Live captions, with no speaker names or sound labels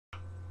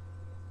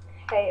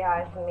Hey,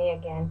 it's me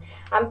again.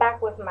 I'm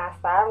back with my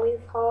Sally's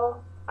haul.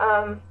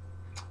 The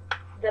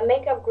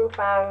makeup group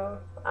I'm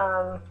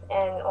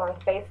in on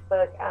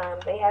Facebook,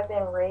 they have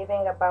been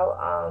raving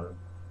about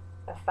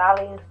a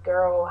Sally's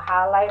Girl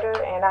highlighter,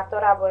 and I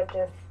thought I would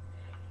just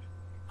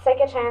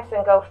take a chance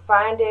and go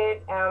find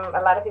it.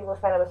 A lot of people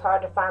said it was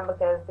hard to find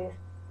because these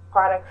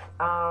products,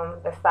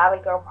 the Sally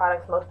Girl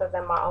products, most of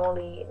them are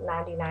only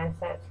 99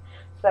 cents.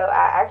 So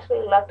I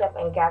actually looked up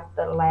and got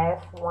the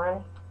last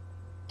one.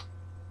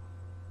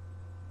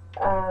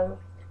 Um,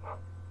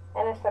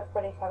 And it's a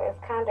pretty color. It's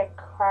kind of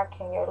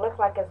cracking. It looks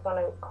like it's going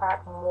to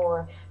crack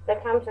more.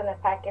 It comes in a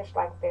package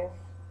like this.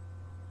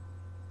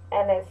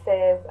 And it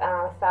says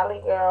Sally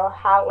Girl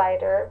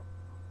Highlighter.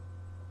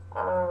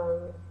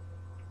 Um,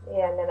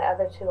 yeah, and then the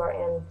other two are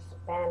in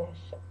Spanish.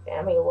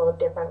 I mean, well,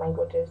 different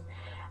languages.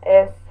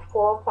 It's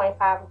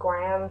 4.5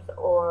 grams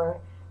or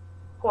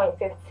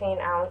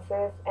 0.15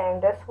 ounces.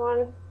 And this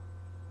one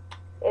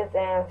is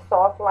in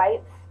soft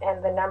lights.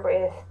 And the number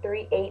is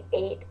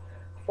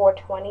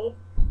 388420.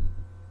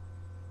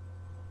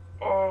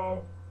 And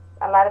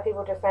a lot of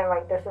people just saying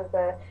like this is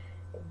a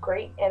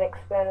great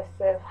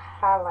inexpensive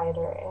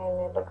highlighter,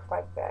 and it looks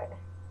like that.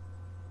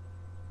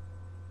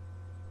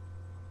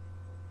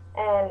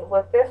 And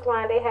with this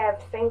line, they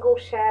have single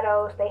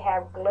shadows, they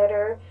have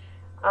glitter,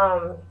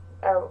 um,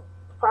 uh,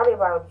 probably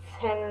about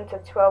 10 to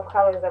 12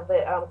 colors of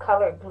the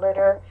colored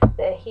glitter,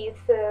 the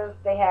adhesive.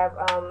 They have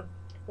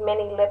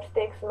mini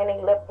lipsticks, um,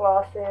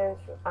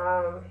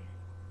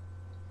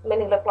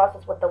 mini lip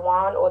glosses with the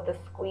wand or the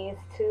squeeze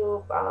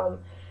tube.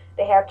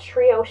 They have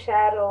trio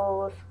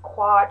shadows,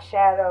 quad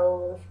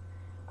shadows,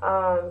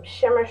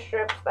 shimmer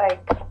strips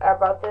like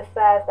about this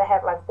size that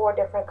have like four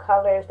different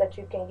colors that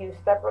you can use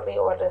separately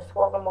or to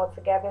swirl them all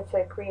together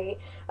to create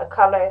a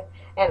color.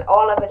 And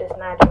all of it is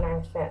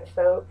 99 cents.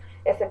 So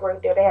it's a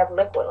great deal. They have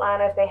liquid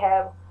liners. They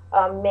have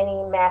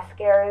mini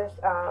mascaras,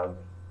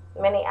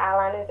 mini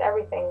eyeliners,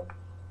 everything.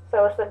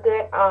 So it's a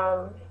good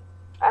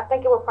I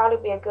think it would probably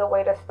be a good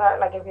way to start.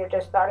 Like if you're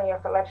just starting your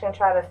collection,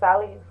 try the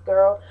Sally's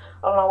Girl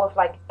along with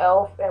like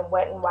Elf and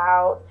Wet and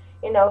Wild.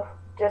 You know,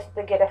 just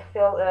to get a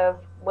feel of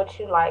what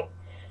you like.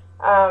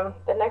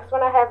 The next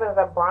one I have is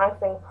a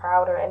bronzing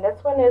powder, and this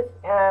one is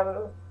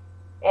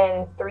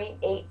in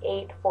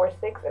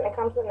 38846, and it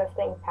comes in the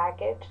same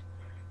package,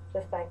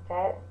 just like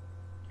that.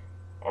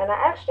 And I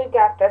actually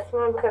got this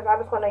one because I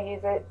was going to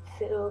use it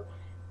to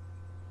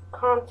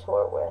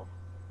contour with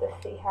to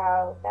see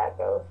how that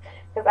goes.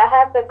 Because I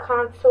have the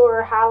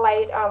contour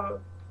highlight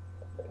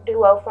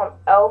duo from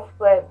Elf,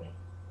 but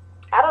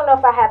I don't know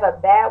if I have a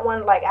bad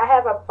one. Like I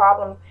have a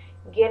problem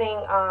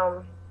getting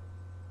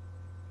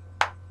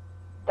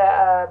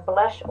the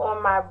blush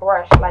on my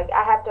brush. Like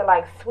I have to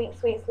like sweep,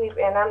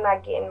 and I'm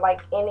not getting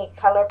like any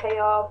color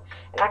payoff.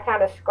 And I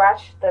kind of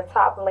scratch the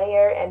top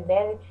layer and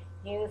then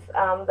use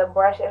the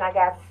brush, and I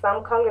got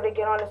some color to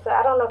get on it. So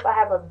I don't know if I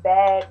have a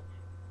bad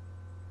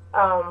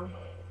um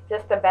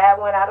just a bad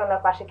one. I don't know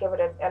if I should give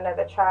it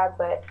another try,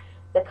 but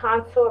the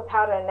contour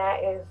powder in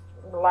that is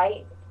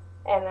light,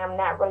 and I'm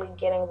not really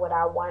getting what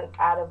I want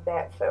out of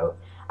that. So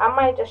I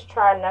might just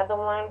try another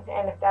one,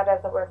 and if that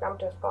doesn't work, I'm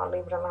just gonna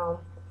leave it alone.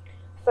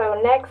 So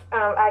next,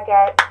 I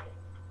got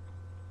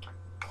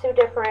two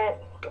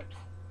different, oops,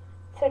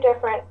 two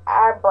different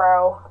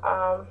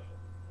eyebrow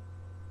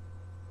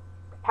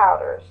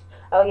powders.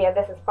 Oh yeah,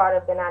 this is part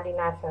of the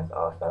 99 cents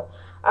also.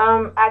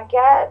 I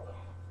got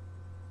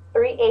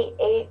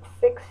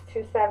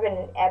 388627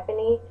 in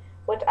ebony,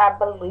 which I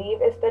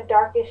believe is the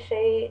darkest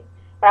shade.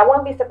 But I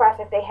wouldn't be surprised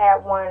if they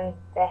had one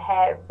that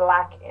had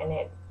black in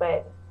it.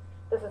 But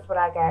this is what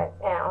I got.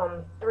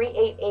 And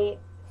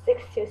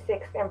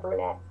 388626 in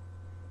brunette.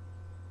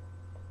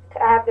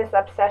 I have this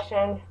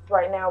obsession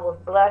right now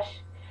with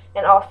blush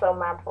and also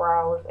my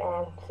brows.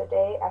 And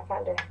today I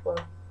kind of will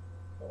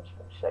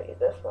show you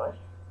this one.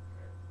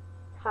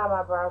 How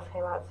my brows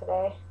came out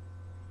today.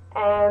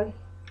 And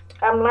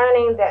I'm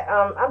learning that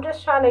I'm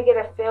just trying to get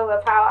a feel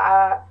of how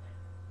I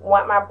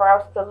want my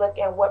brows to look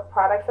and what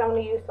products I'm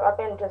going to use. So I've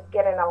been just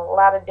getting a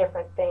lot of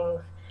different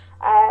things.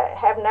 I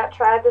have not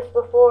tried this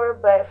before,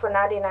 but for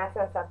 99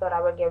 cents, I thought I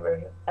would give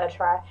it a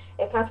try.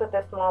 It comes with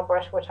this small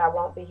brush, which I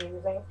won't be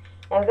using.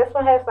 And this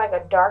one has like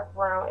a dark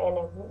brown and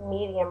a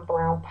medium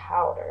brown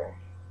powder.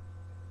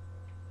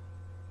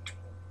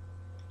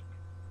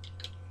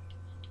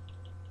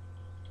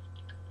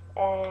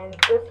 And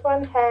this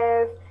one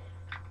has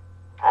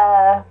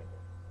uh,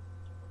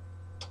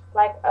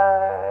 like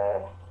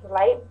a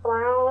light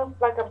brown,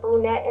 like a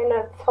brunette and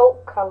a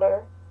taupe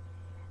color.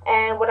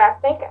 And what I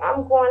think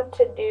I'm going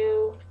to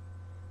do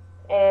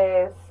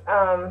is,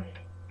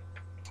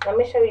 let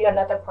me show you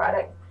another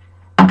product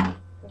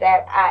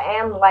that I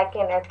am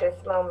liking at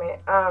this moment.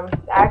 I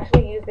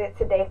actually used it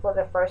today for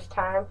the first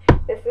time.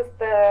 This is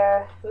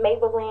the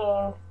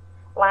Maybelline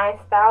Line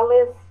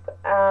Stylist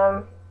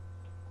and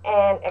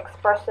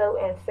Espresso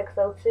in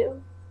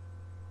 602.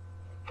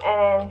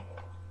 And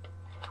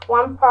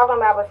one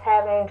problem I was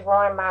having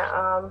drawing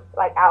my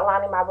like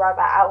outlining my brows,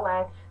 I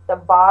outlined the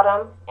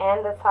bottom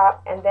and the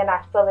top, and then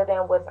I fill it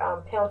in with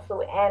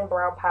pencil and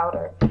brow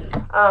powder.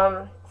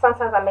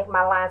 Sometimes I make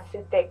my lines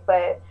too thick,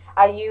 but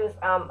I use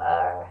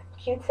a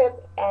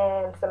Q-tip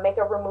and some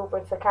makeup remover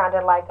to kind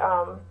of like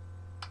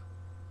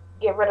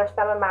get rid of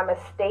some of my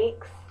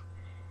mistakes.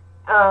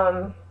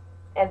 Um,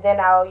 and then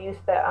I'll use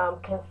the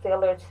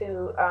concealer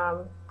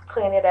to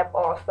clean it up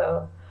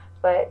also.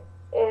 But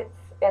it's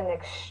an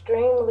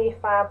extremely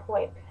fine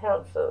point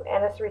pencil,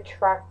 and it's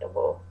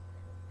retractable.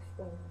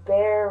 It's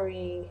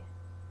very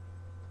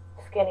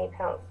skinny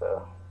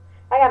pencil.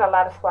 I got a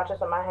lot of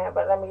swatches on my hand,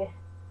 but let me,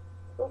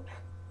 oops,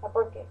 I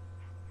broke it.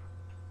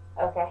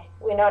 Okay,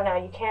 we know now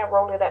you can't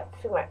roll it up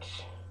too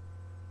much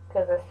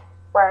because it's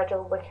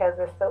fragile because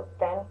it's so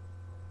thin.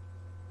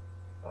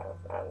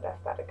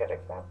 That's not a good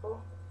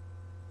example.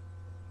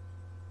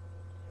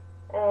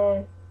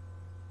 And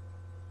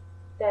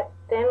that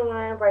thin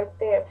line right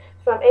there.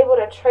 So I'm able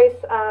to trace,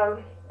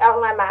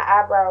 outline my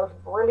eyebrows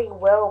really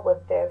well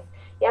with this.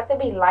 You have to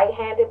be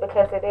light-handed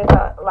because it is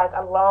like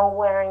a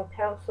long-wearing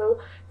pencil.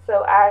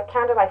 So I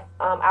kind of like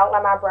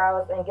outline my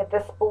brows and get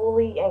this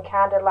spoolie and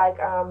kind of like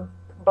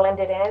blend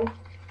it in.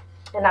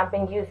 And I've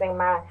been using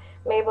my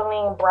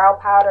Maybelline brow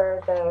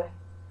powder, the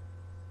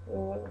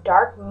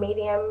dark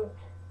medium.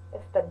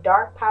 It's the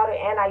dark powder,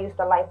 and I use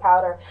the light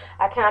powder.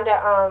 I kind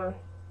of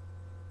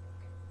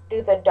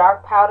do the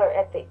dark powder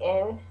at the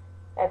end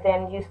and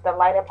then use the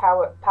lighter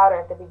powder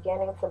at the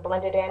beginning to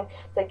blend it in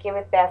to give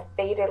it that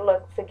faded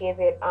look, to give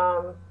it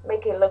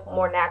make it look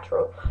more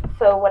natural.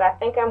 So what I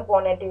think I'm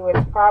going to do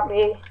is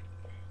probably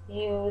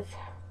use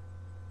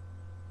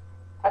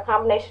a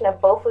combination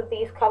of both of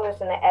these colors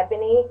in the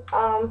ebony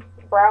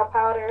brow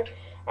powder,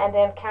 and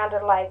then kind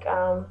of like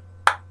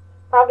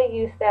probably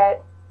use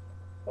that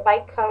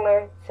light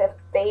color to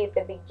fade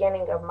the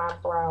beginning of my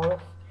brows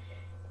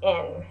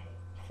in.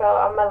 So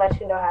I'm gonna let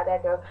you know how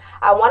that goes.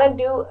 I want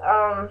to do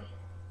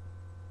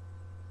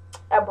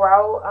a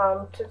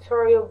brow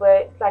tutorial,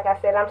 but like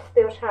I said, I'm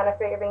still trying to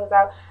figure things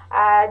out.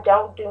 I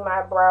don't do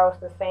my brows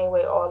the same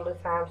way all the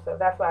time, so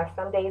that's why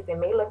some days it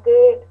may look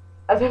good,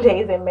 other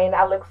days it may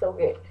not look so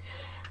good.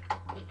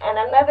 And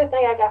another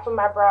thing I got for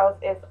my brows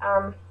is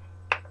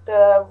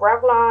the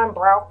Revlon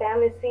Brow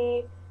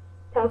Fantasy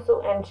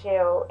pencil and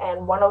gel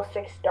and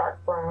 106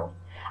 dark brown.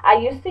 I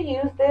used to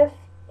use this,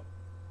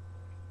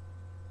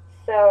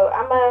 so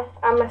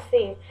I'm a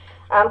see.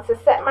 To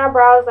set my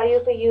brows, I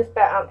usually use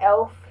the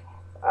e.l.f.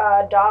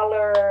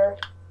 Dollar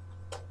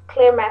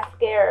clear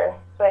mascara,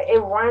 but it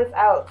runs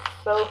out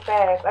so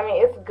fast. I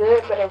mean, it's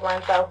good, but it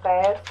runs out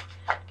fast.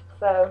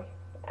 So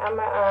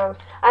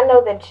I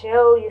know the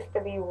gel used to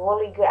be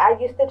really good. I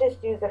used to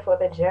just use it for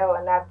the gel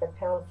and not the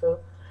pencil,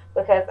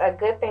 because a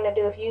good thing to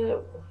do if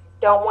you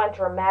don't want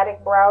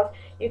dramatic brows,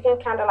 you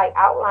can kind of like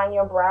outline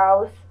your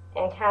brows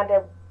and kind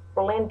of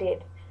blend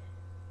it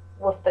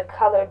with the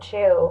colored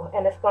gel,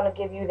 and it's going to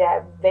give you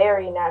that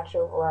very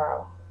natural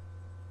brow.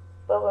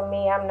 But with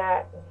me, I'm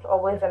not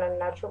always in a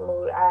natural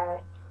mood. I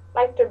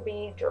like to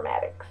be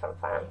dramatic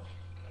sometimes.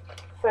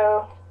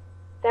 So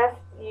that's,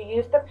 you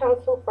use the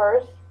pencil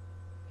first,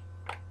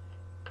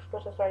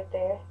 which is right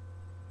there,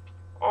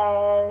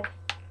 and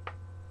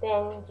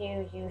then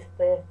you use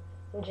the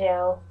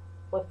gel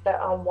with the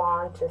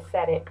wand to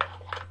set it.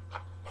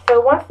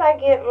 So once I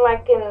get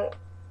like an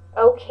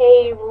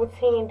okay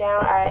routine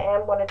down, I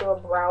am going to do a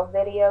brow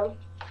video,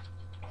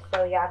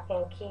 so y'all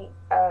can keep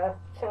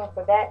tuned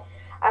for that.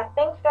 I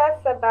think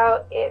that's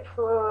about it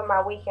for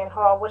my weekend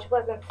haul, which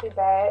wasn't too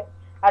bad.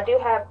 I do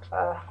have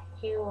a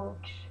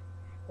huge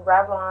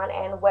Revlon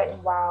and Wet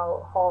n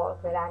Wild haul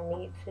that I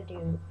need to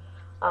do.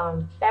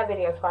 That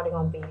video is probably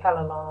going to be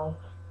hella long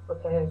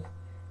because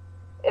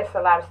it's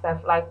a lot of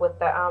stuff. Like with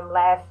the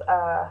last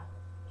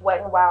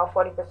Wet n Wild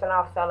 40%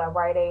 off sale at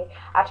Rite Aid,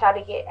 I tried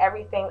to get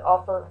everything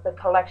off of the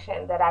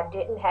collection that I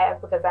didn't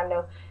have, because I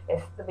know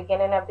it's the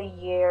beginning of the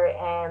year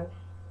and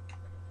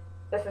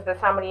this is the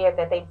time of the year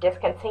that they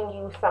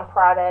discontinue some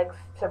products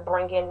to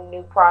bring in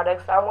new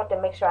products. So I want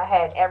to make sure I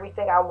had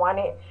everything I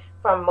wanted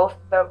from most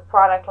of the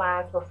product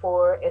lines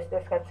before it's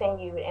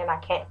discontinued and I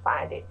can't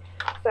find it.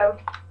 So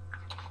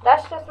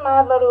that's just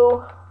my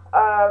little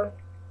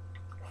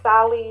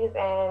Sally's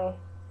and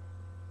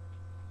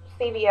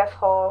CVS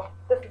haul.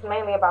 This is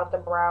mainly about the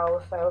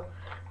brows. So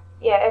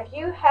yeah, if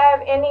you have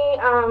any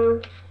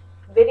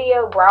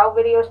brow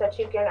videos that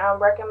you can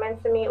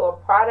recommend to me, or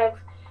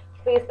products,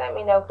 please let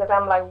me know, because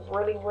I'm like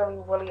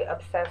really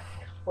obsessed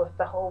with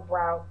the whole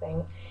brow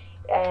thing.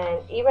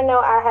 And even though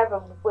I have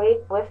a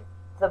wig with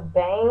the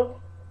bang,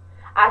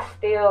 I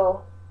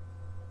still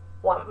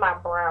want my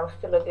brows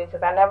to look good,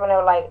 because I never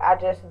know, like I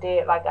just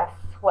did, like I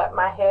swept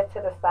my hair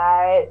to the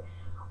side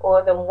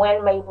or the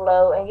wind may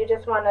blow, and you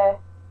just want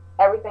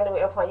everything to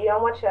be on point. You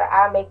don't want your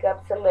eye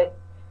makeup to look,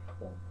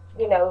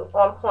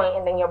 on point,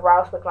 and then your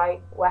brows look like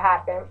what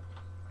happened.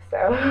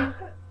 So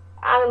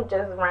I'm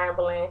just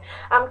rambling.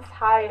 I'm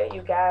tired,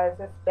 you guys.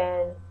 It's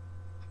been,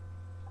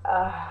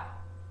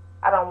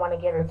 I don't want to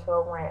get into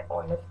a rant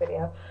on this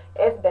video.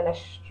 It's been a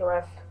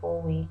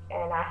stressful week,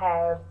 and I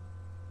have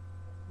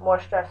more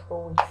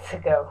stressful weeks to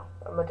go.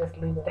 I'm gonna just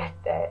leave it at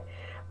that.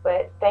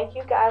 But thank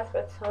you guys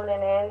for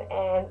tuning in,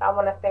 and I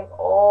want to thank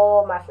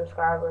all my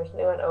subscribers,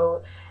 new and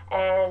old.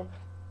 And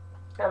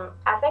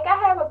I think I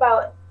have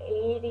about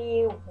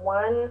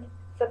 81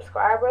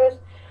 subscribers,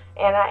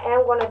 and I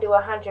am going to do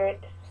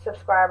 100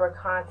 subscriber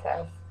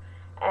contest.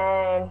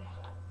 And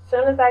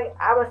soon as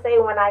I would say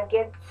when I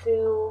get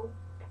to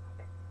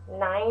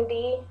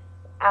 90,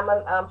 I'm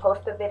gonna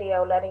post a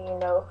video letting you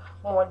know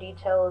more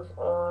details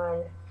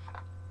on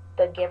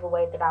the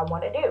giveaway that I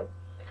want to do.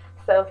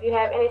 So if you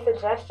have any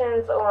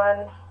suggestions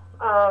on,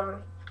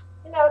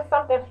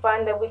 something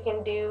fun that we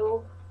can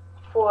do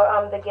for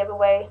the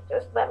giveaway,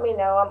 just let me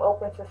know. I'm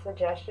open to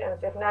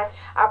suggestions. If not,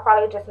 I'll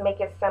probably just make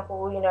it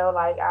simple.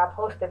 Like I'll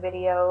post a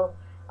video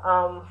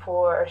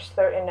for a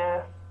certain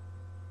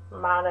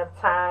amount of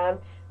time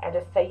and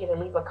just tell you to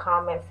leave a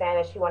comment saying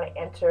that you want to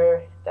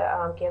enter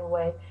the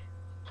giveaway,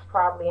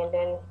 probably, and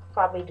then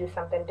probably do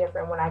something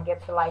different when I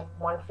get to like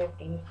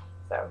 150.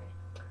 So,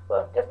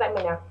 well, just let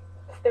me know.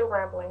 Still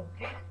rambling.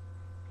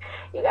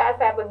 You guys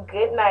have a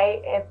good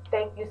night, and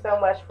thank you so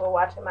much for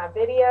watching my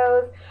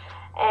videos,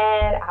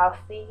 and I'll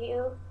see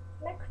you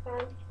next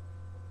time.